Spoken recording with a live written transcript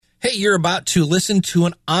Hey, you're about to listen to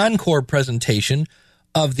an encore presentation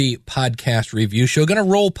of the Podcast Review Show. Going to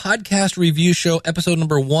roll Podcast Review Show episode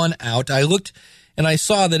number 1 out. I looked and I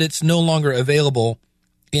saw that it's no longer available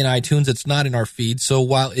in iTunes. It's not in our feed. So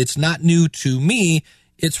while it's not new to me,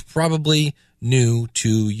 it's probably new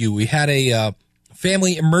to you. We had a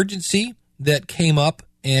family emergency that came up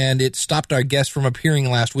and it stopped our guest from appearing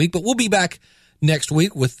last week, but we'll be back next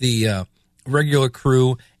week with the regular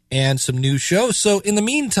crew and some new shows. So in the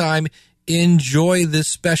meantime, enjoy this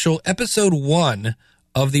special episode 1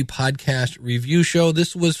 of the Podcast Review Show.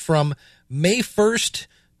 This was from May 1st,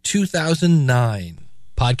 2009.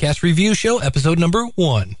 Podcast Review Show, episode number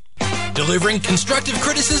 1. Delivering constructive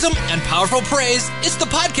criticism and powerful praise, it's the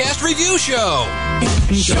Podcast Review Show.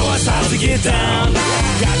 Show us how to get down.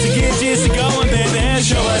 Got to get this going, baby.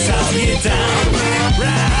 Show us how to get down.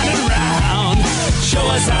 Round and round. Show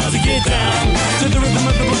us how to get down. To the rhythm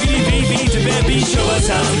of the boogie, baby, to baby. Show us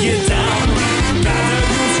how to get down. Got the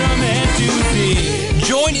grooves from head to feet.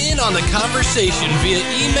 Join in on the conversation via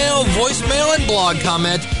email, voicemail, and blog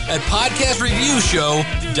comment at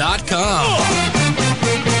podcastreviewshow.com.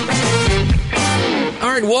 All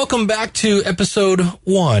right, welcome back to episode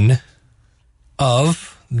 1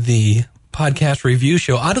 of the Podcast Review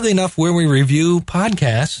Show. Oddly enough, where we review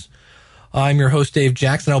podcasts, I'm your host, Dave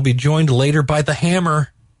Jackson. I'll be joined later by the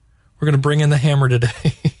Hammer. We're going to bring in the Hammer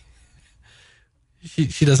today.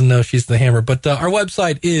 She doesn't know she's the Hammer, but our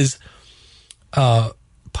website is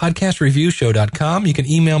podcastreviewshow.com. You can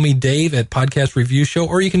email me, Dave, at podcastreviewshow,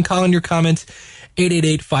 or you can call in your comments,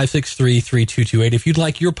 888-563-3228. If you'd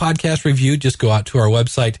like your podcast reviewed, just go out to our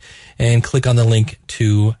website and click on the link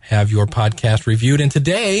to have your podcast reviewed. And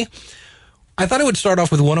today, I thought I would start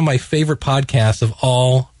off with one of my favorite podcasts of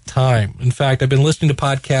all time. In fact, I've been listening to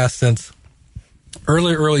podcasts since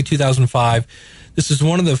early 2005. This is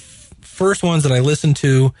one of the first ones that I listened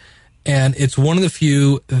to, and it's one of the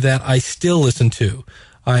few that I still listen to.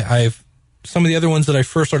 I've some of the other ones that I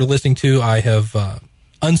first started listening to, I have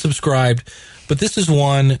unsubscribed, but this is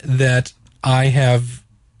one that I have,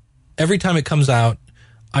 every time it comes out,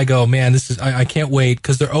 I go, man, this is, I can't wait,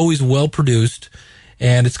 because they're always well produced,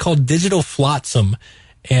 and it's called Digital Flotsam,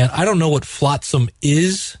 and I don't know what Flotsam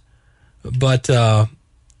is, but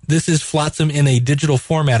this is Flotsam in a digital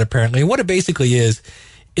format, apparently. And what it basically is,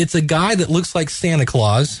 it's a guy that looks like Santa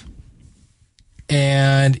Claus,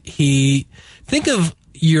 and think of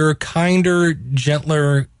your kinder,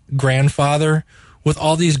 gentler grandfather with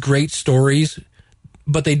all these great stories,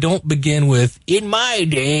 but they don't begin with, in my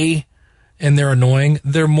day, and they're annoying.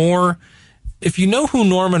 They're more, if you know who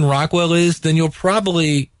Norman Rockwell is, then you'll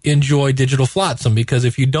probably enjoy Digital Flotsam, because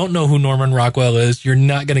if you don't know who Norman Rockwell is, you're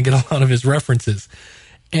not going to get a lot of his references.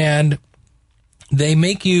 And they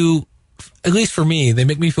make you, at least for me, they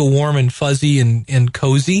make me feel warm and fuzzy and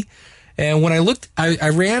cozy. And when I looked, I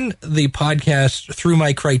ran the podcast through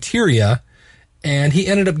my criteria, and he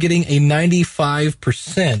ended up getting a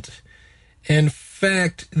 95%. In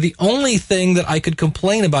fact, the only thing that I could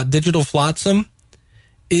complain about Digital Flotsam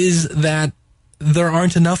is that there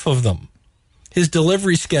aren't enough of them. His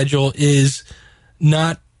delivery schedule is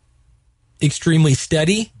not extremely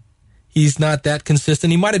steady. He's not that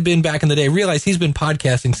consistent. He might have been back in the day. Realize he's been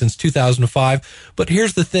podcasting since 2005. But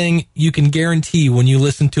here's the thing you can guarantee when you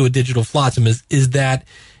listen to a Digital Flotsam is that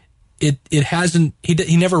it hasn't,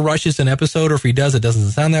 he never rushes an episode, or if he does, it doesn't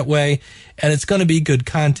sound that way. And it's going to be good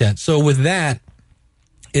content. So with that,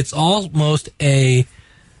 it's almost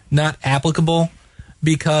not applicable,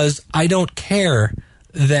 because I don't care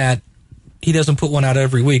that he doesn't put one out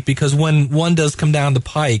every week, because when one does come down the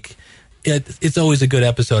pike, it's always a good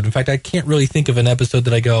episode. In fact, I can't really think of an episode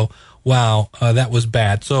that I go, wow, that was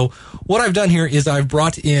bad. So what I've done here is I've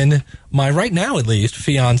brought in my, right now at least,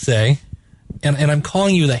 fiance, and I'm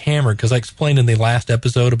calling you the Hammer because I explained in the last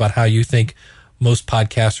episode about how you think most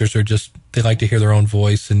podcasters are just, they like to hear their own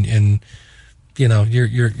voice, and you know,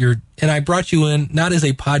 you're, and I brought you in not as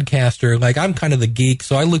a podcaster, like I'm kind of the geek,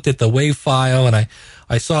 so I looked at the WAV file and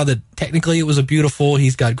I saw that technically it was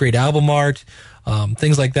he's got great album art,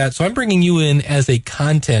 things like that. So I'm bringing you in as a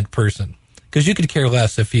content person, because you could care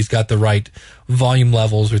less if he's got the right volume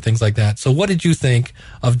levels or things like that. So what did you think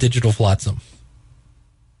of Digital Flotsam?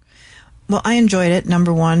 Well, I enjoyed it,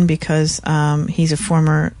 number one, because he's a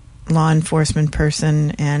former law enforcement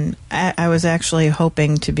person, and I was actually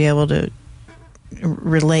hoping to be able to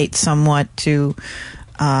relate somewhat to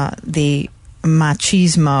the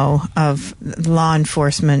machismo of law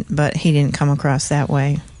enforcement, but he didn't come across that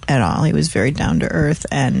way at all. He was very down to earth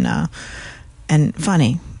and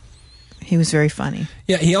funny. He was very funny.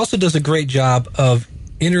 Yeah, he also does a great job of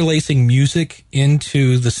interlacing music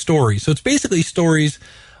into the story. So it's basically stories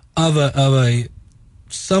of a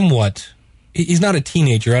somewhat. He's not a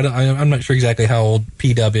teenager. I'm not sure exactly how old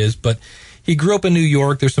P-Dub is, but he grew up in New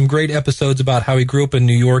York. There's some great episodes about how he grew up in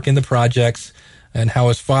New York in the projects and how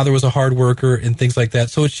his father was a hard worker and things like that.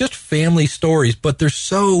 So it's just family stories, but they're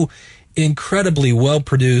so incredibly well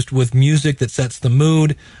produced with music that sets the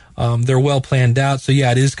mood. They're well planned out. So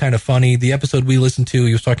yeah, it is kind of funny. The episode we listened to,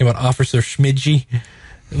 he was talking about Officer Schmidgy.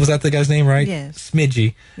 Was that the guy's name, right? Yes.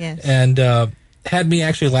 Smidgy. Yes. And had me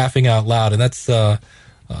actually laughing out loud. And that's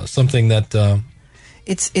something that...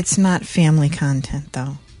 It's not family content,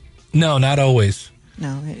 though. No, not always.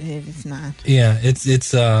 No, it's not. Yeah,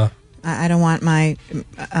 it's I don't want my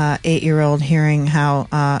 8-year-old hearing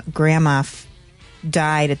how Grandma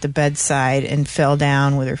died at the bedside and fell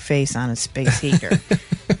down with her face on a space heater.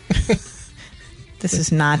 This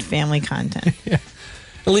is not family content. Yeah.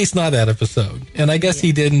 At least not that episode. And I guess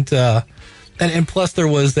he didn't... and plus there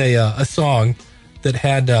was a song that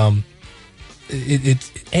had...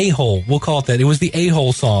 it's A-Hole. We'll call it that. It was the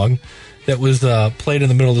A-Hole song that was played in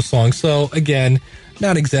the middle of the song. So, again,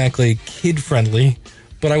 not exactly kid-friendly,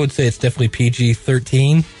 but I would say it's definitely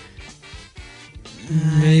PG-13.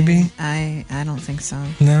 Maybe? I don't think so.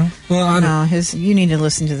 No? Well, no, you need to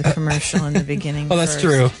listen to the commercial in the beginning. Oh, that's first.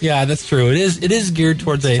 true. Yeah, that's true. It is geared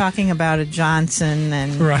towards it's talking about a Johnson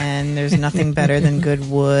and there's nothing better than good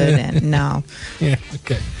wood and no. Yeah,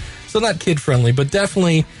 okay. So not kid-friendly, but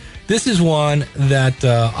definitely... This is one that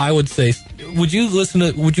I would say. Would you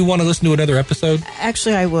want to listen to another episode?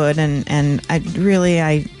 Actually, I would, and I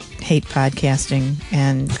hate podcasting,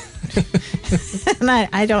 and and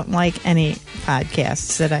I don't like any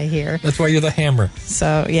podcasts that I hear. That's why you're the hammer.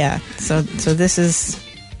 So yeah, so this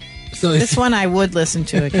one I would listen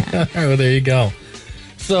to again. All right, well there you go.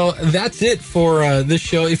 So that's it for this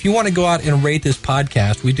show. If you want to go out and rate this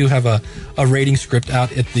podcast, we do have a rating script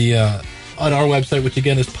out at the. On our website, which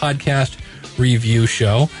again is Podcast Review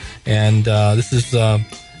Show. And this is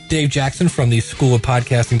Dave Jackson from the School of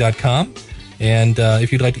Podcasting.com. And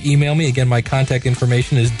if you'd like to email me, again, my contact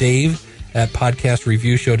information is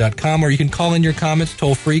dave@podcastreviewshow.com, or you can call in your comments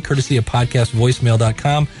toll free, courtesy of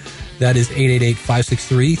podcastvoicemail.com. That is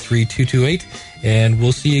 888-563-3228. And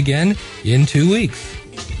we'll see you again in 2 weeks.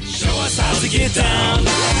 Show us how to get down.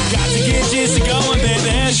 Got to get just going,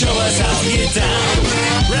 baby. Show us how to get down.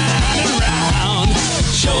 Round and round.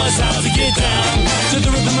 Show us how to get down to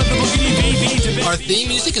the rhythm of the boogie, baby. Our theme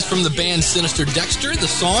music is from the band Sinister Dexter. The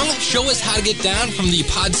song Show Us How to Get Down from the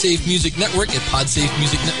PodSafe Music Network at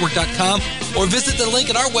podsafemusicnetwork.com, or visit the link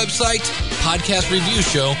at our website,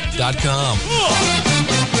 podcastreviewshow.com.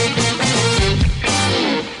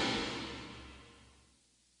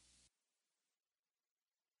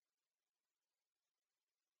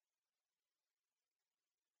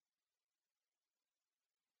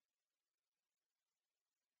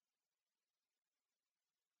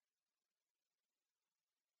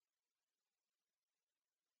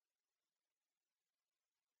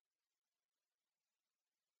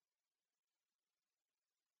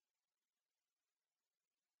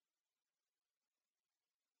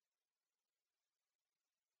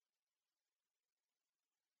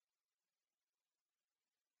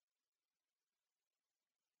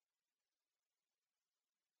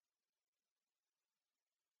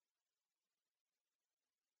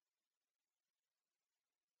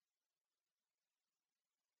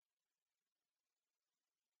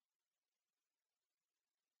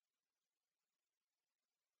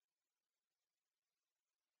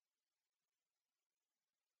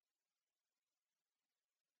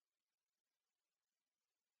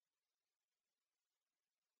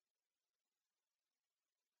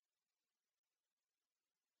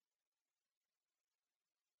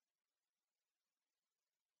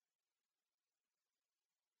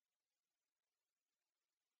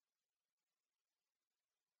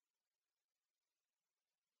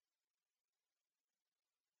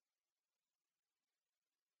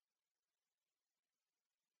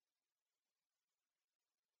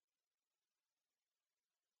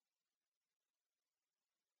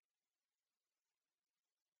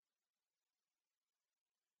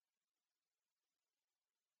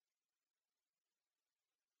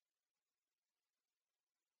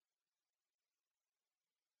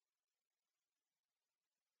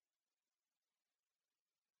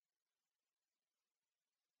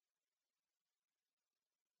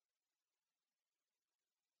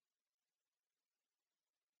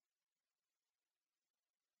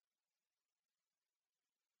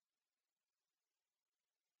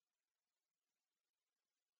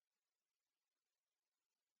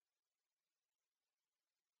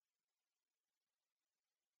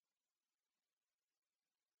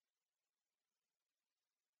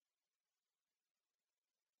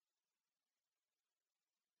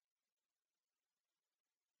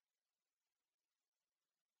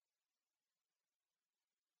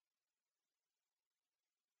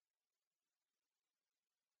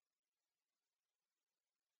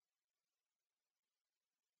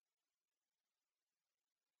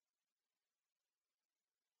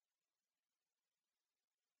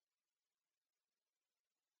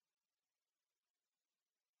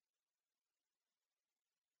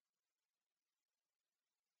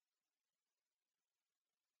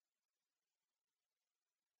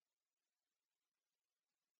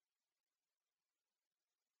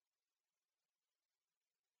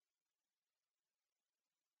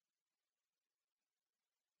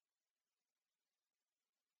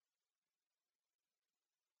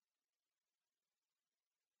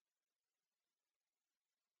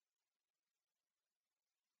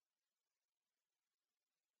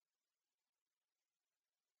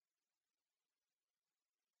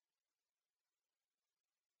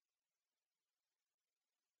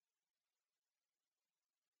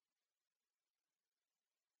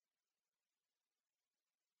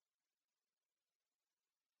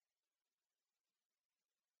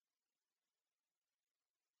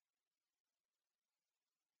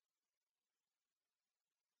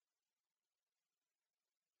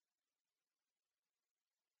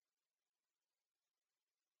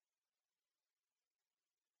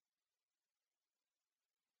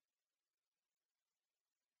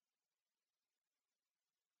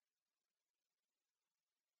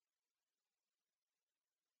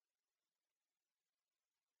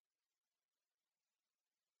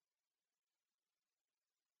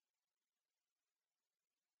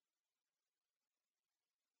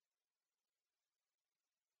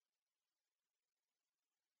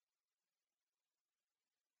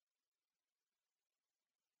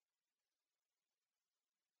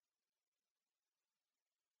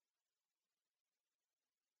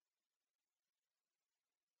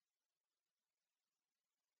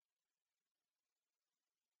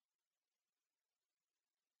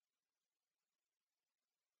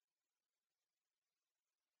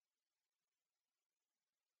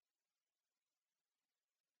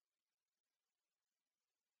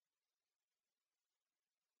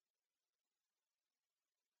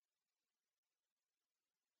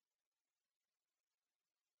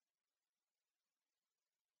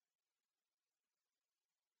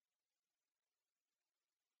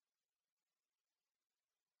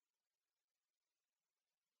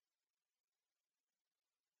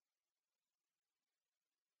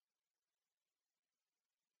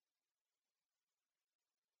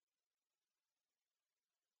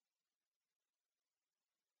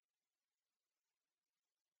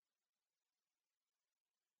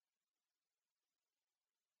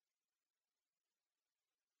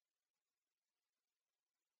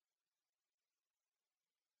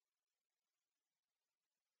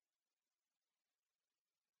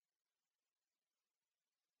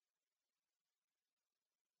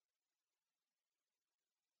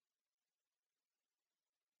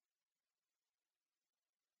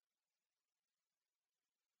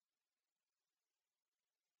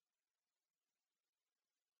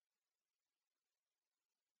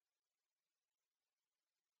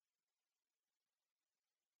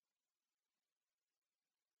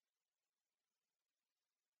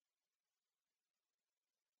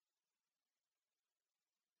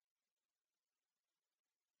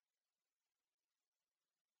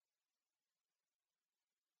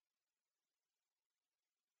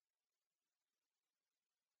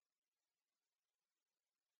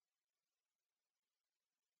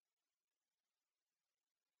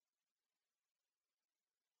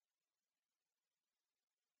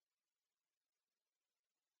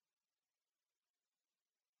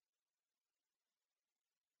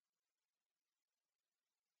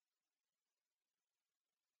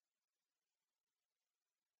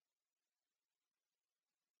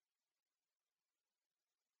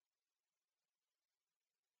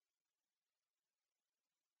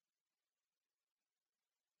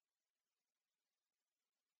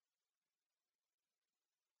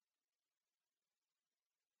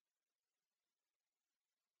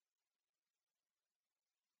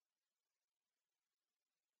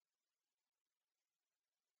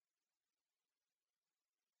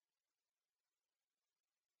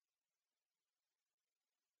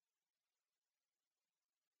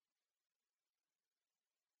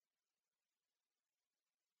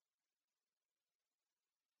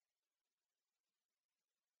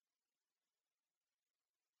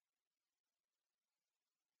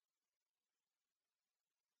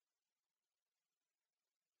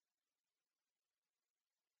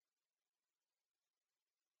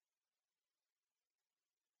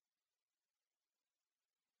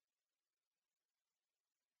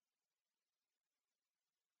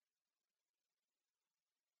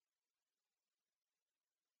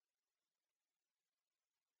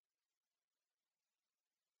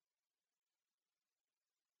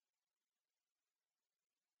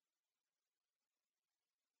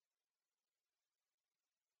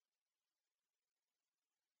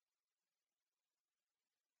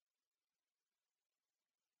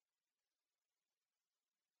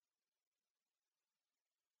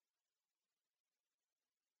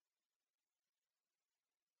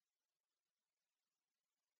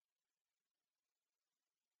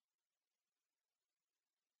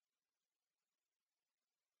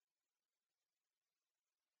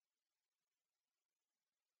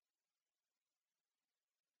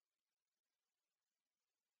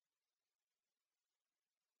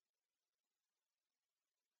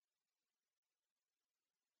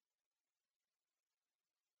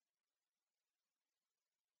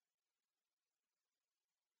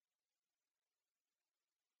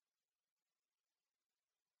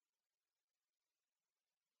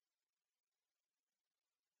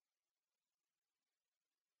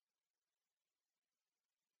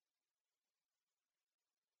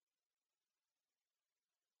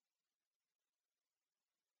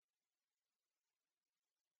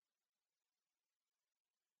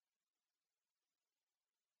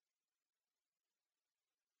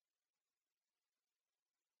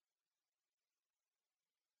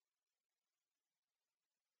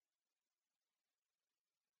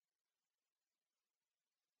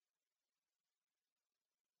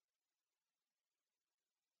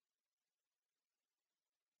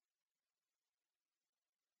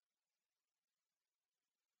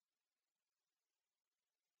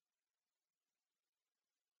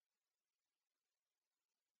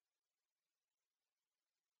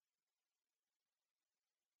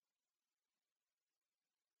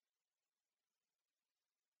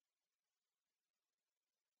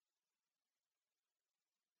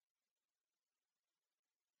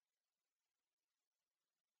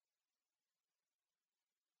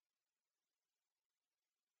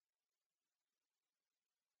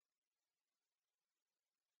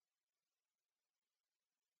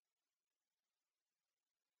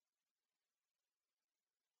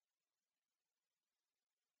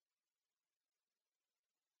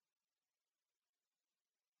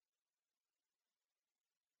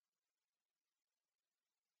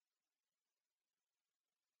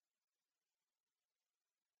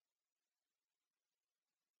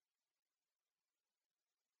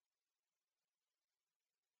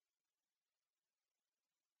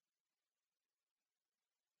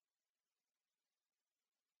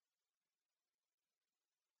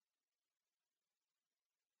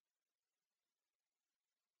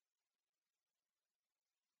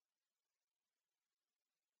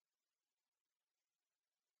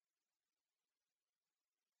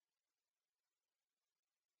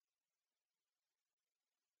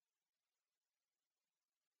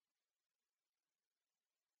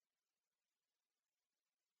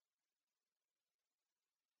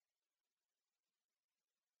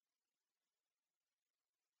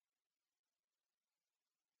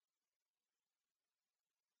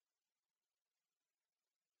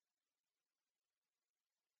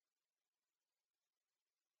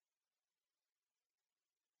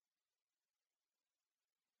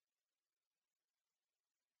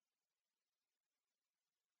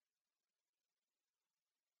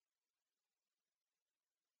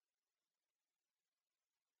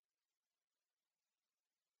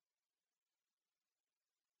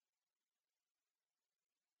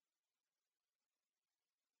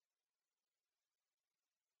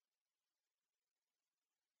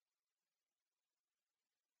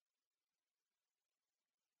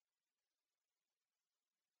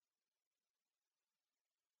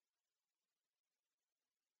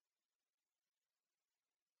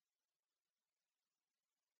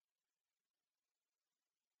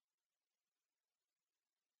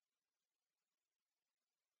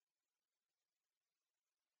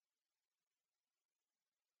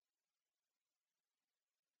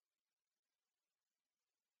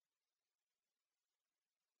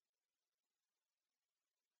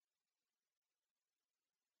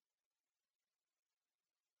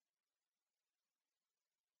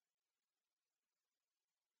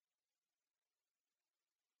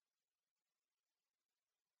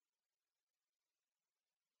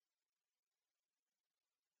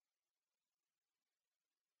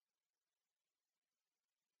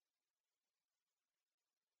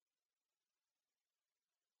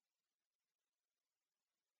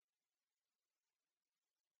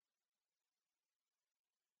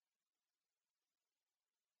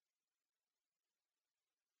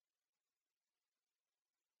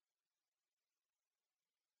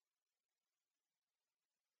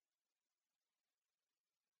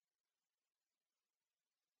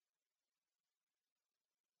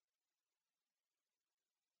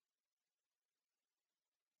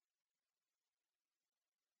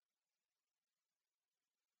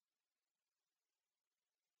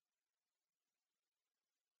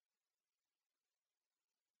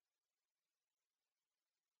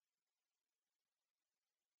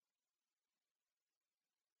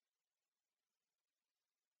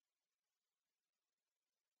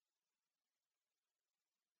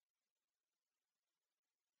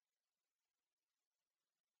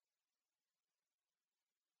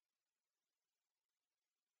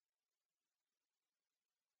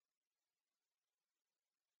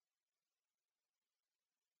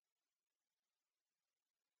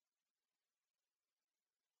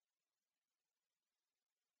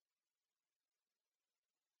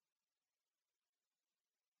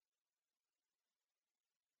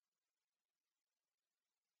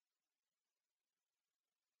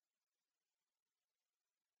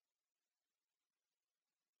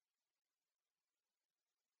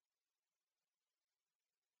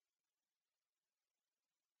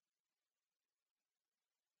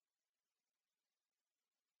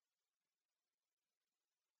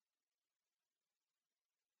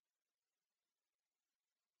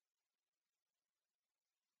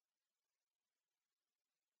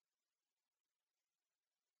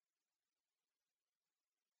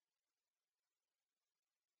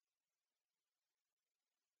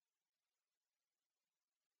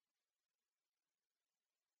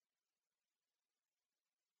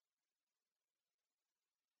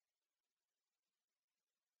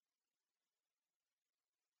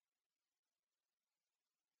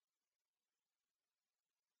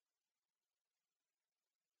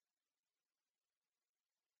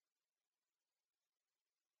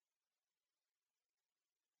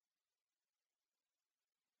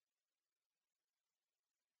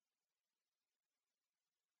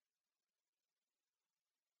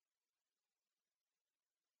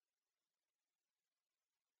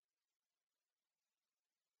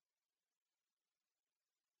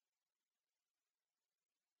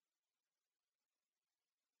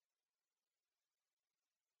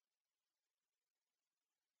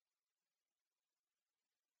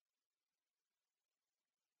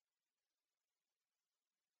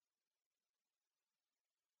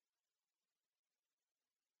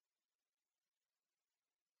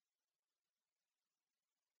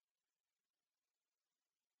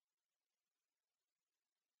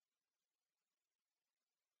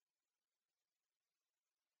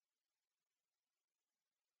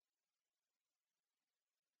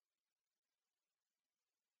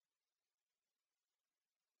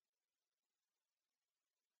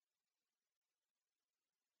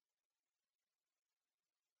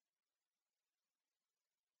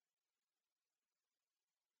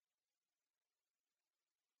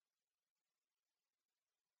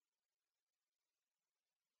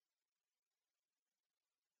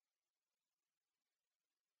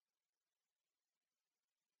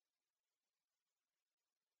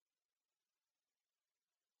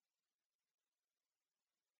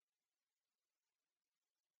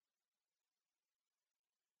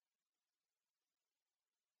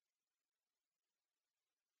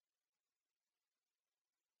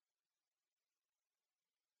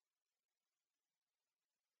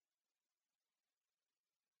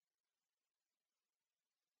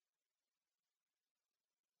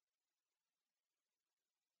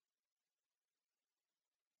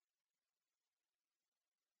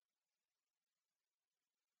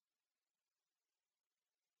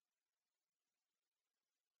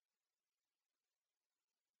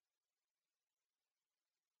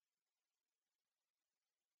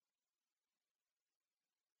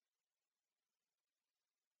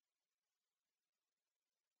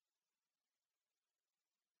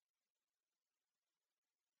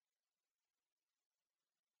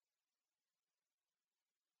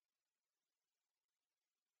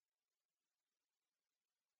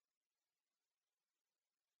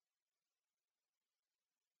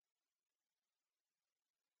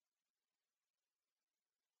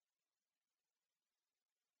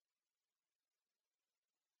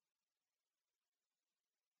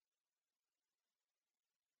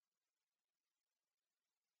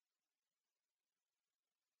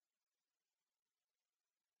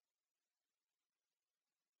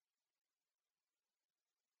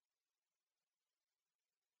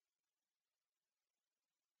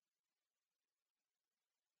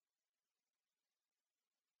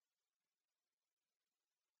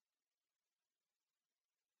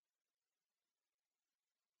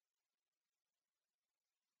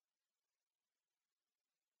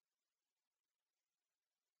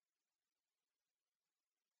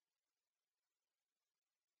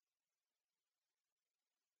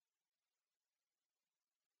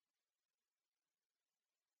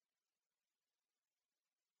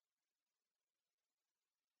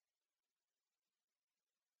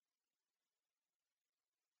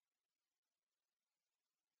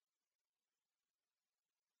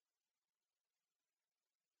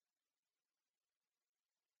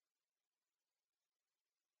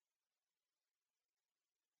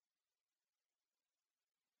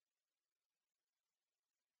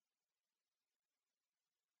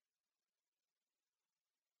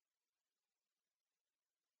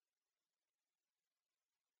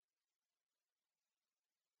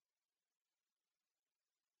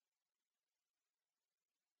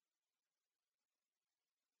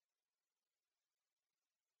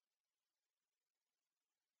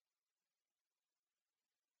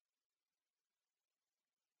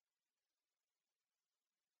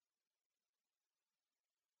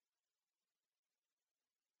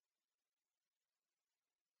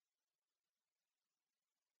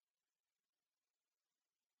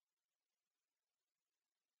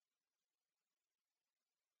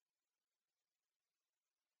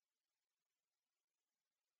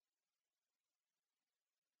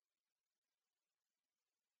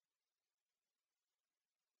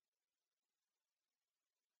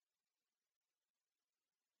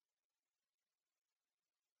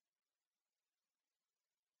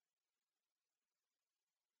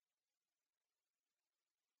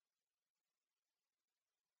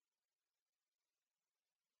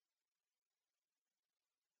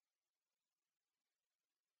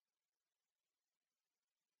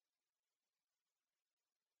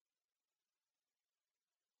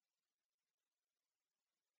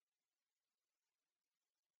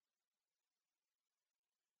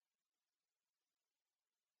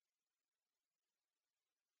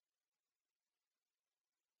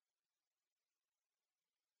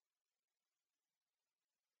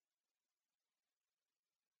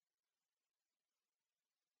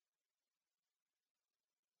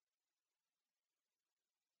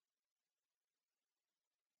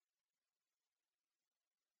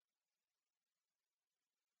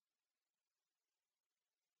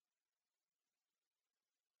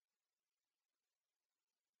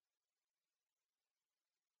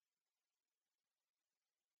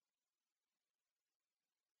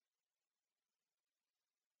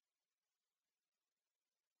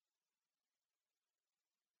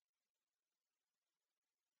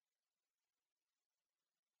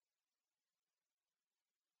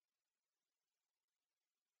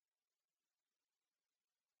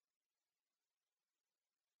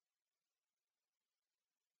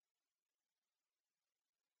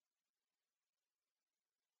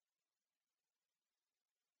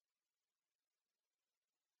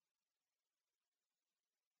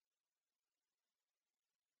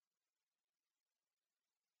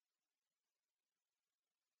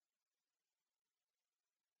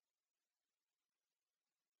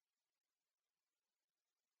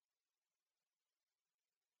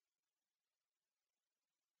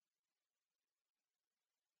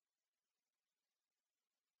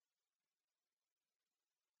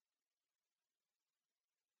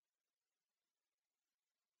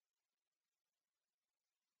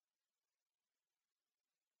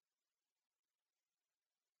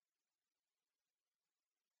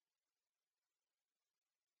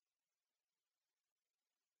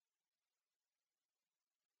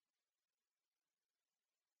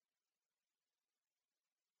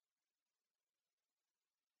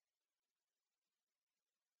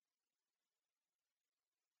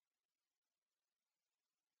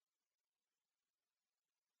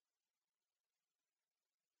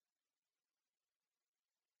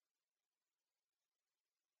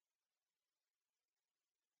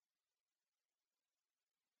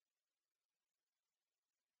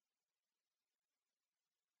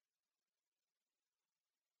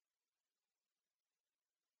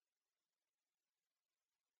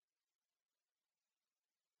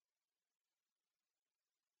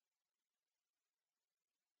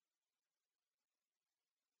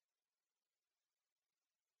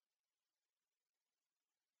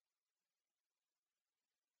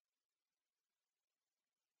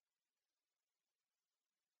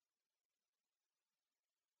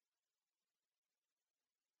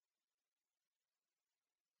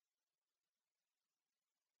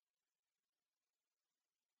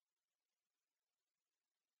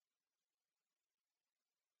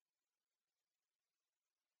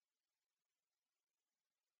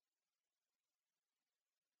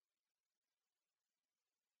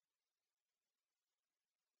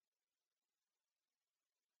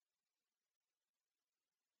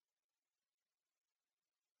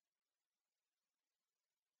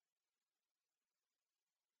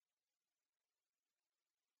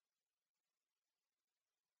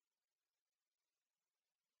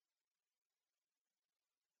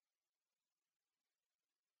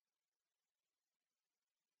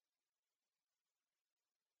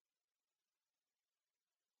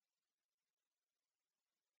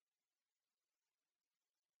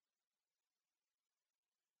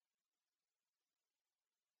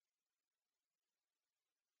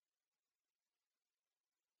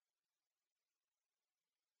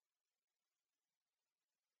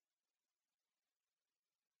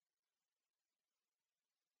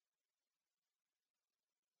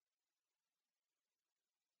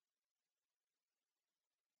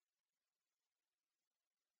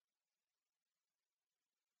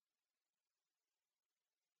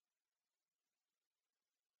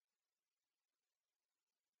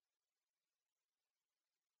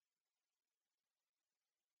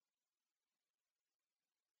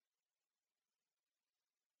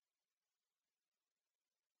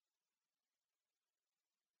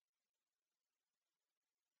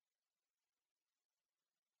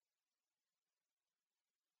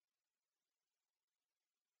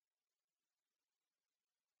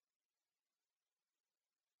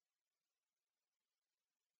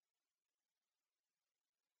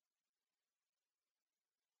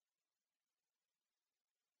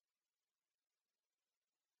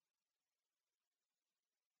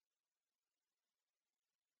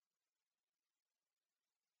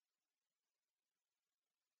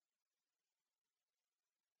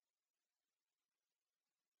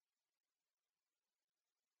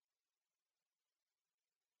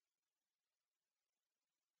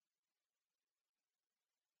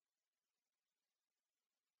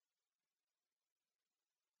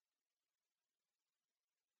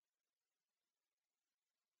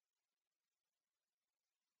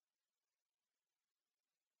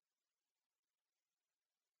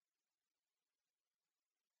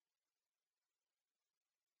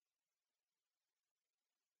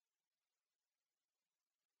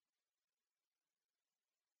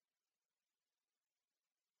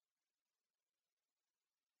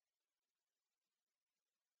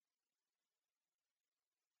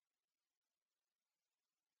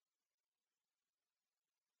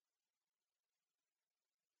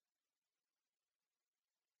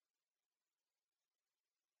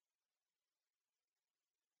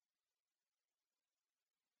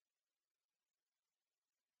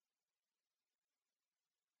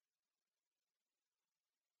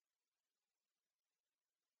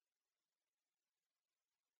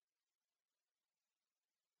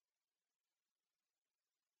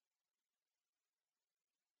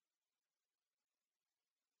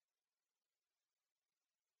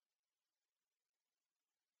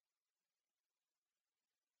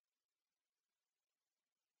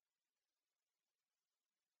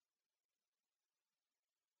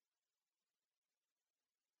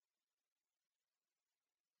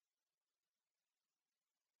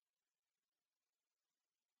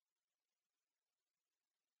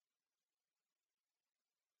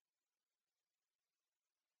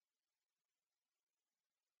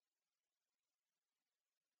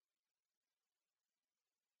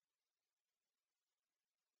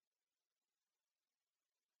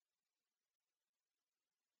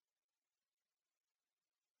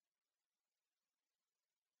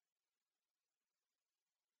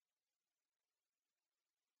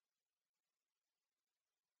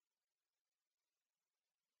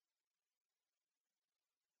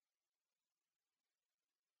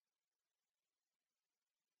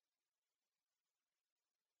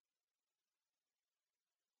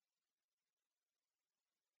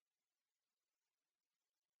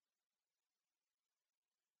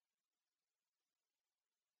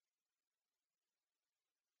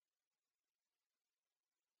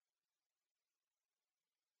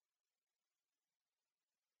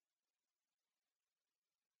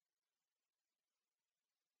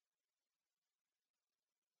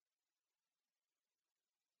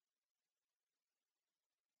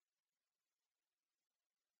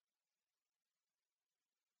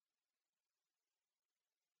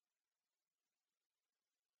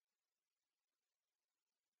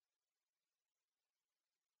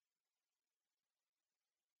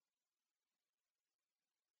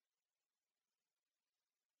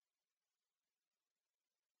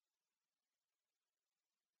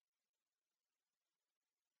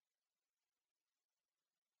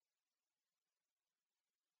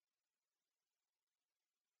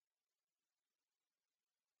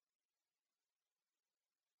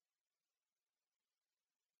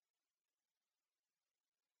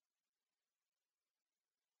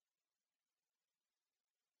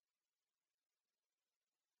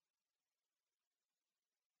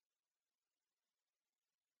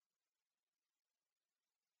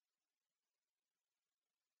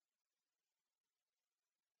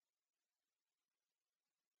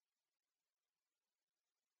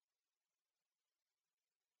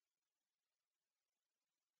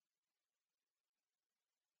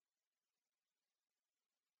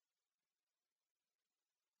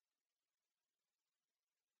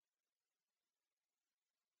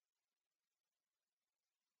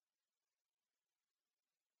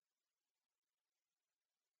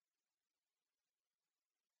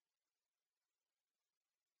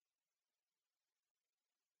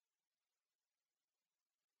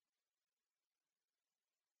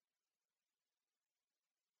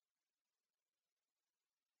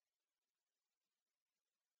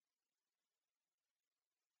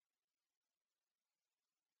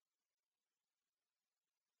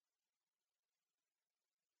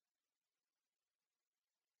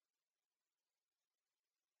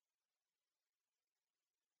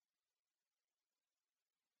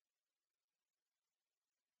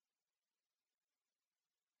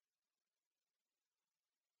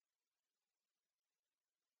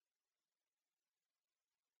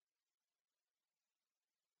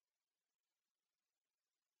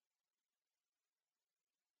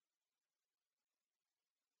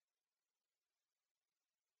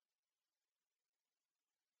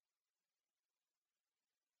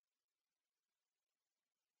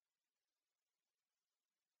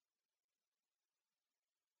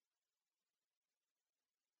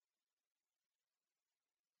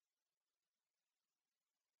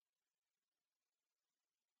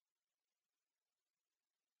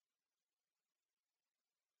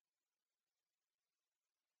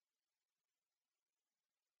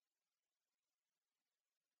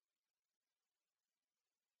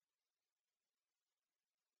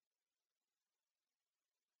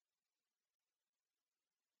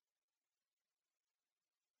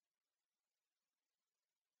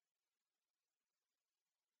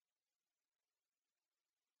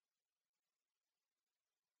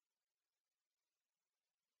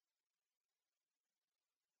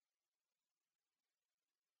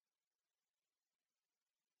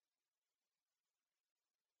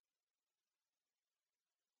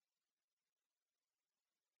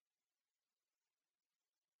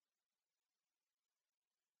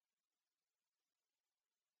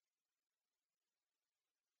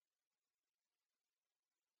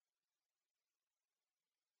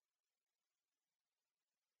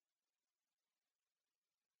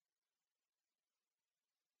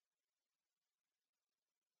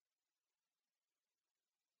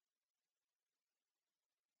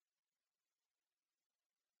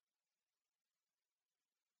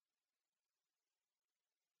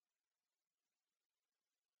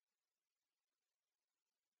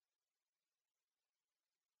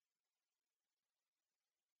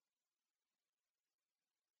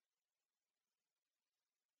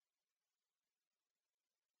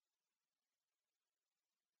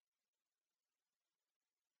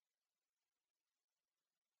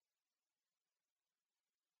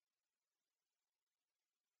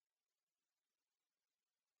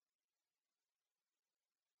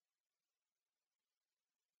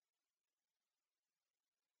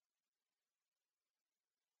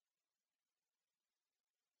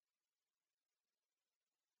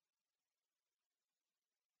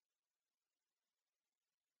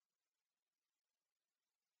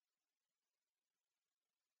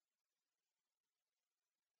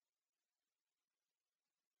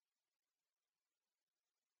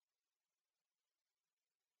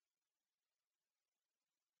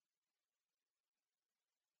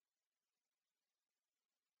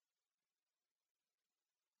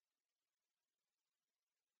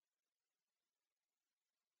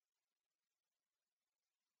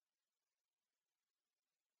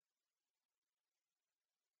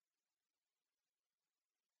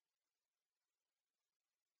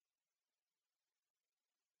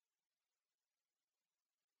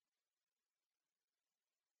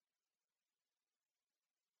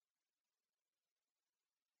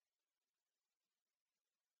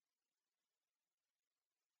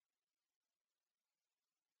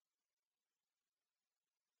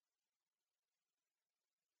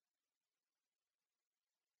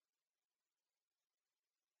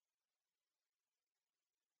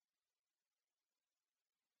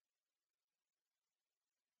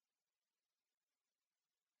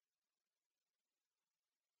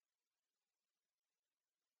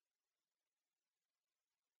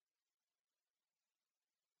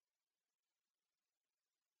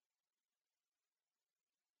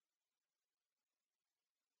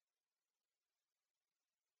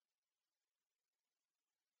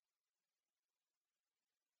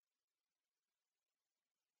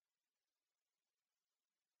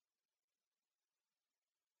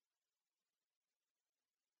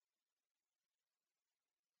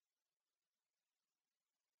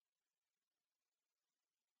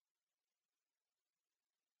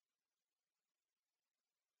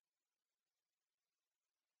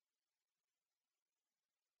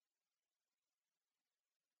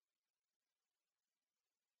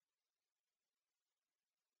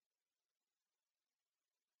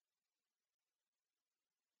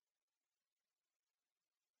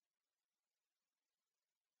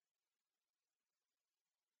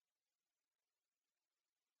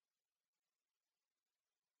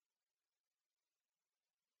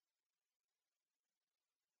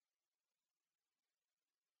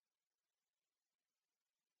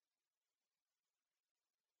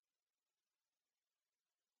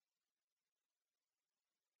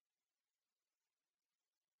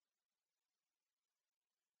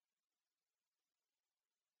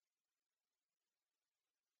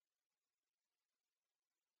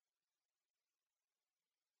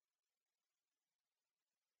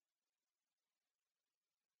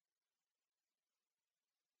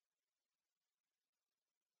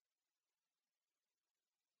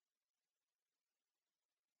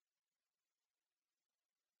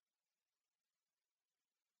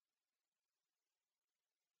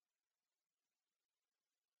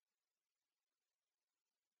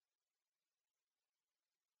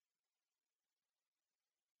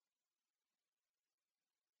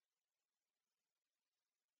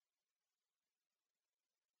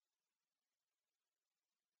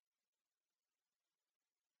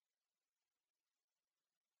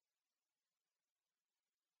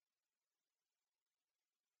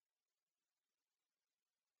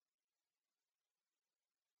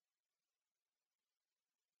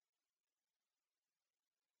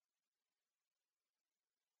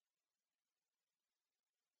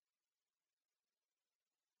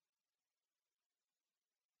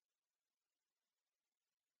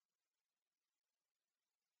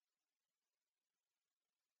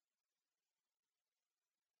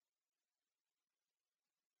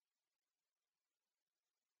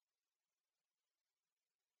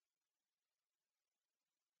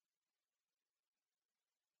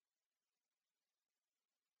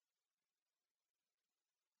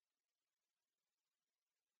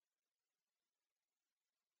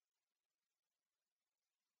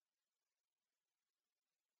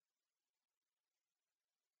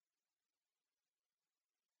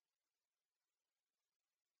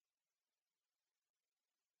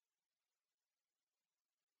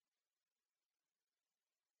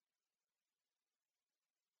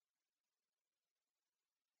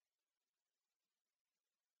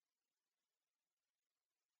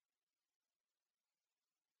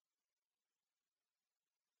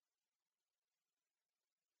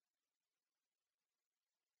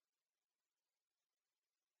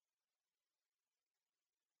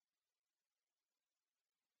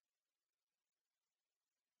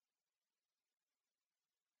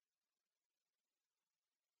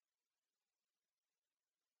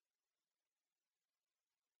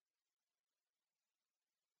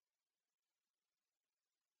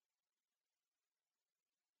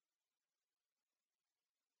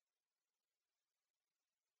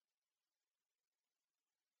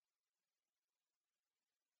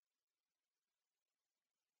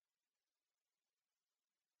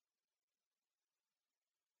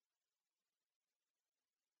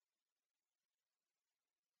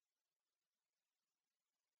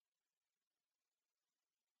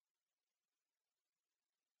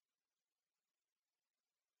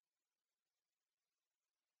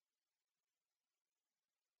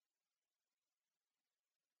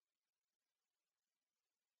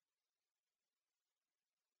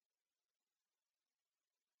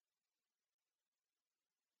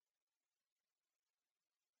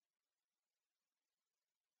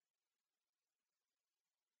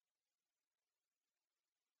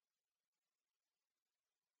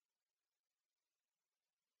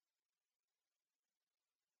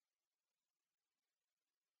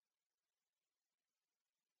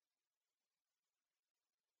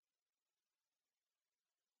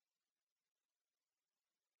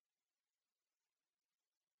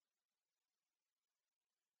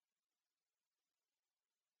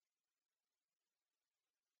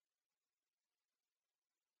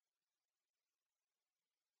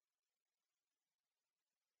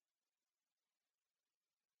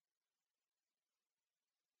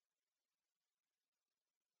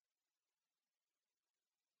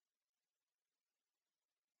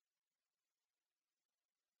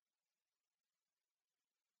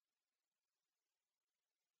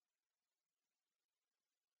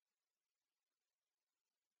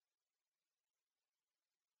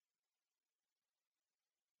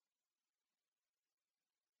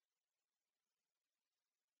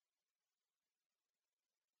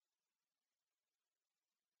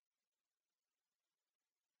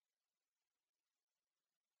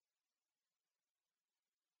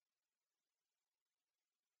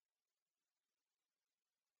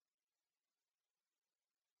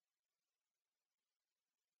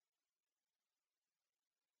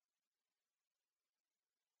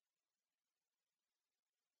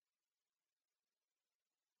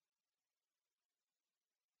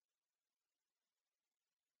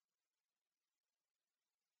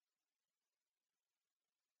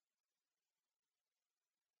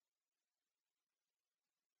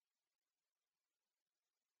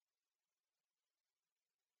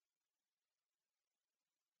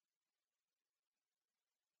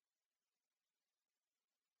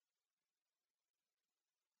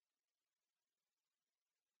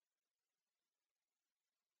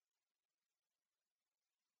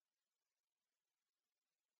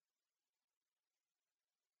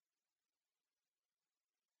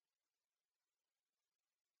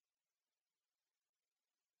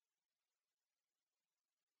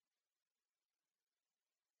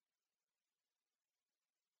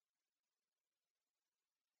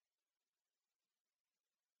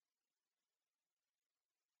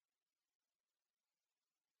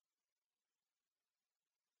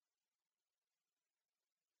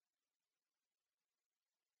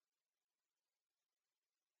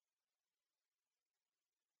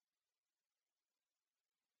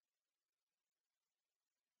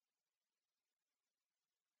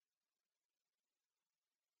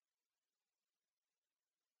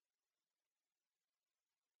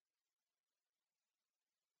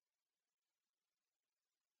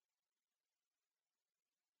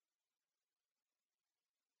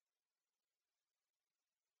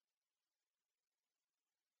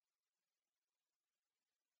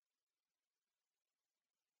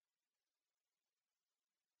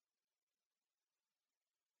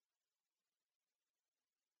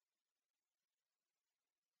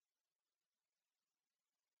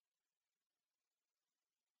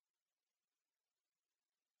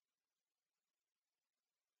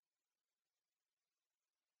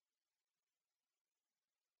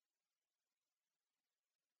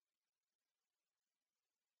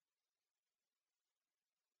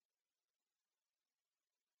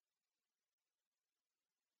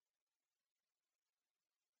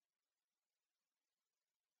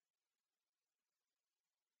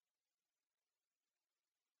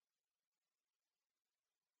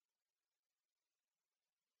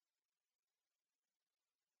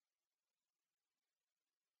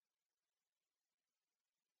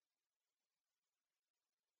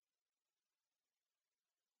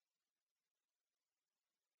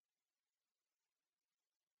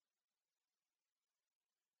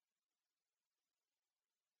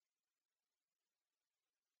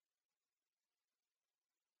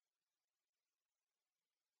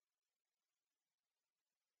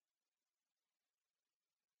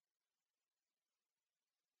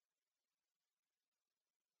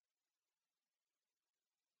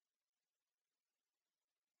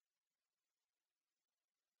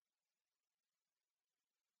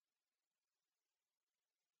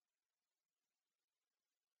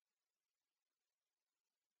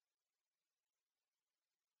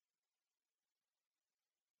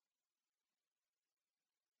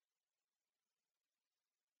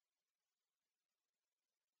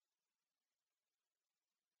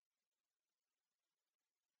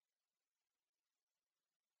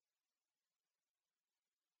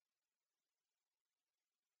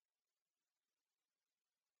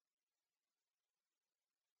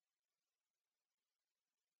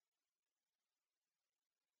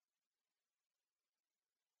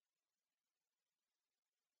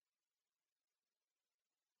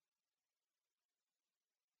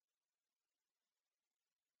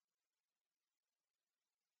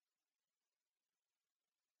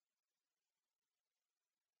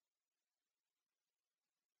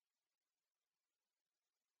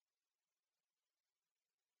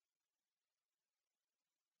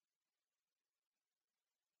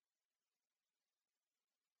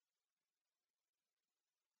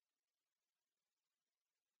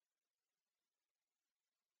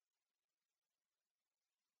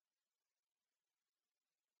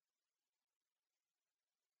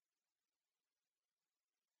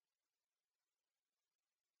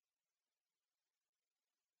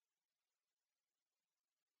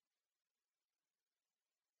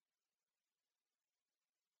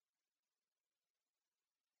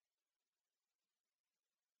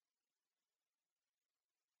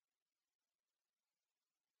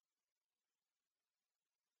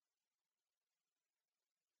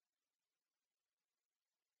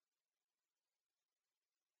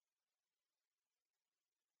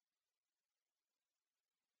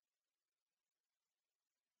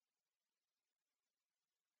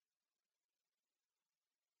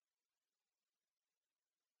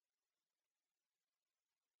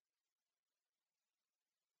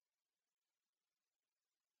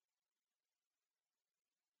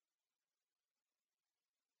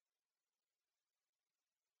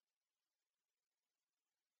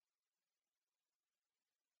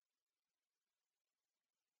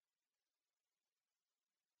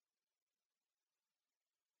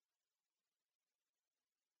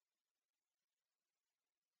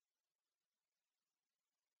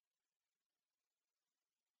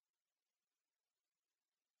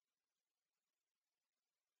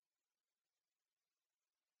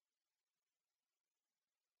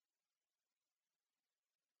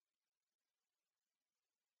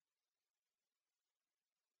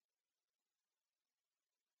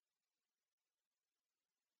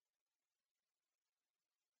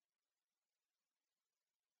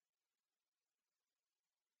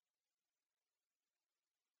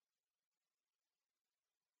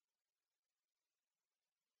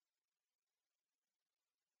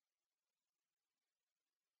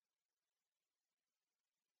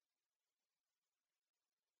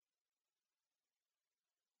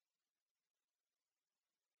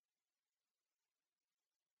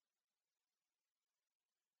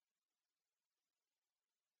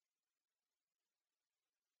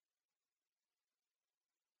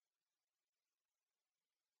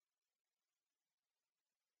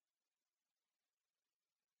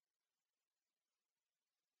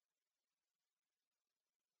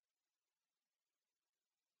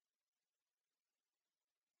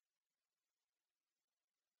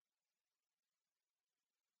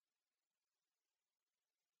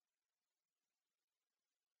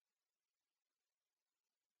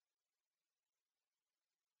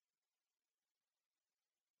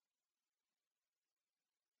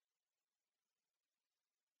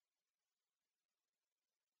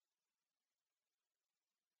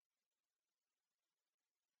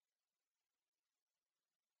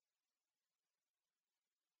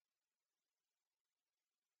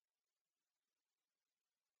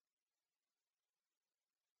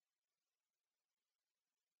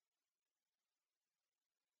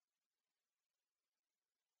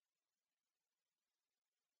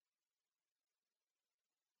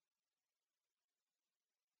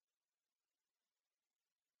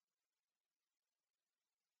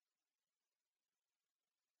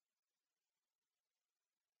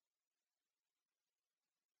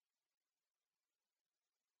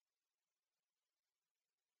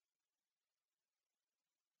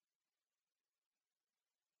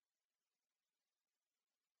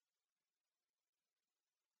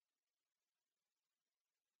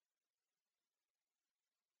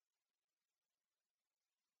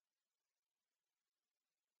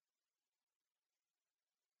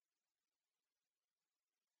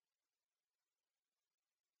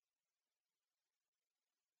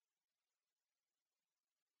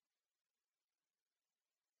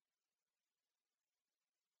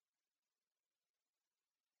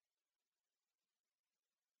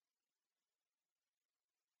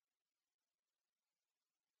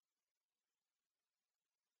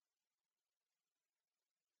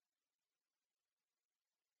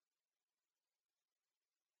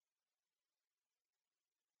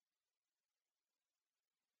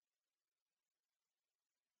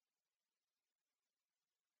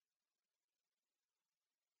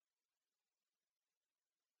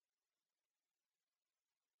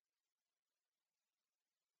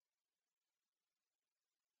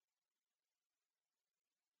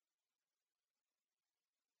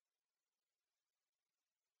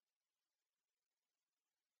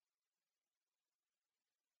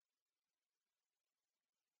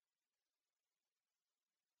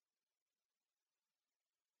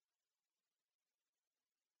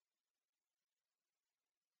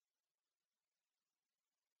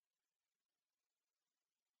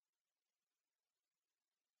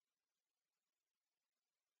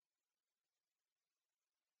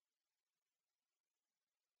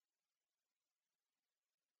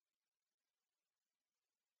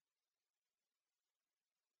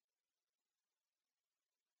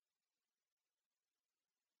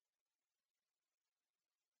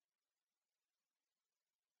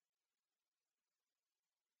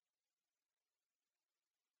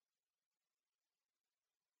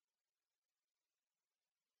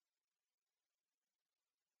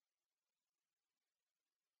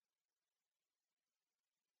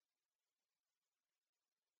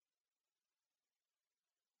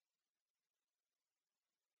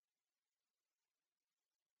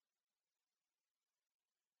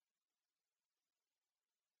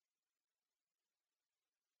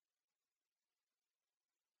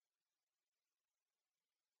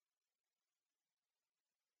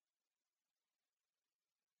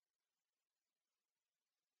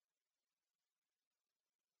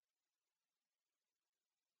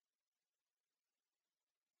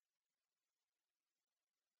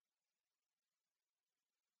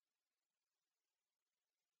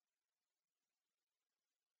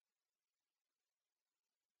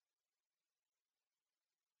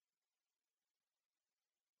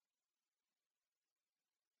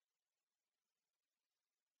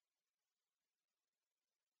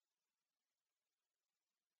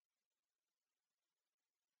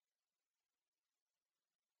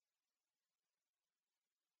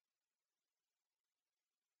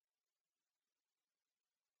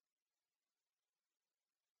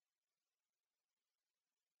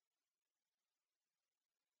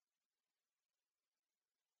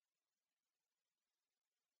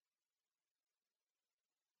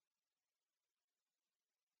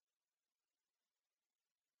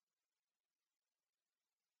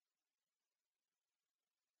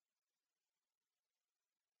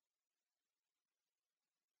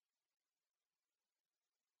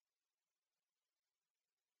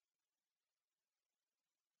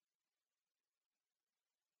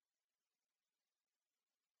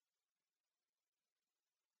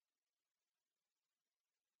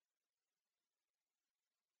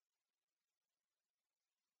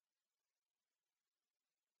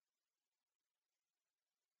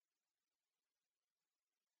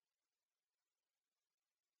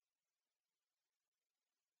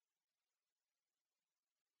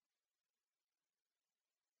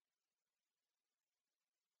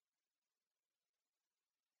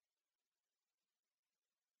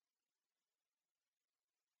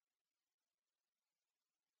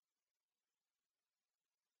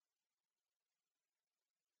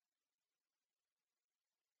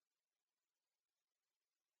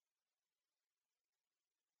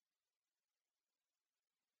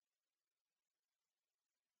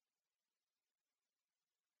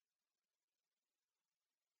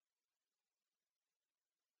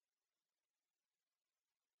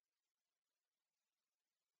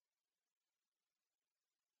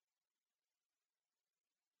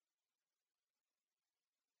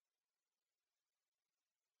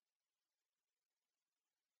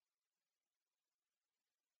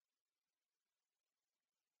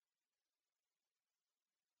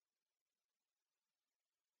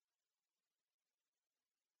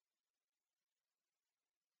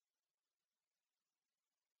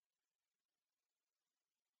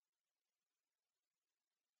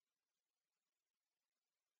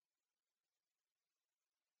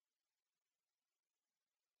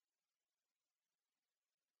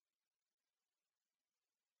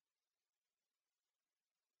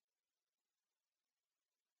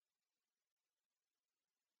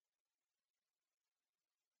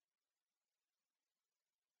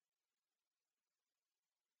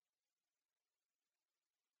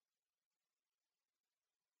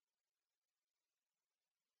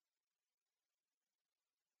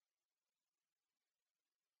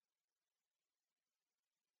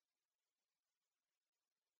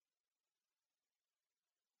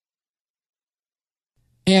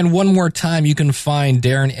 And one more time, you can find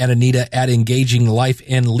Darren and Anita at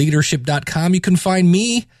EngagingLifeAndLeadership.com. You can find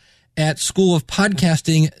me at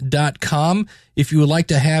schoolofpodcasting.com. If you would like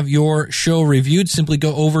to have your show reviewed, simply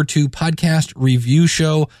go over to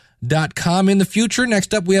podcastreviewshow.com. In the future,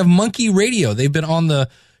 next up, we have Monkey Radio. They've been on the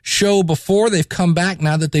show before. They've come back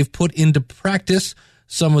now that they've put into practice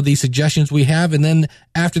some of the suggestions we have. And then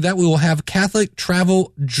after that, we will have Catholic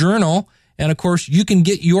Travel Journal. And of course, you can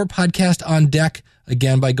get your podcast on deck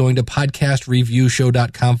again by going to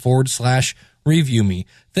podcastreviewshow.com/review me.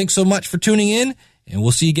 Thanks so much for tuning in, and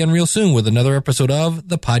we'll see you again real soon with another episode of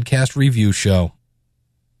the Podcast Review Show.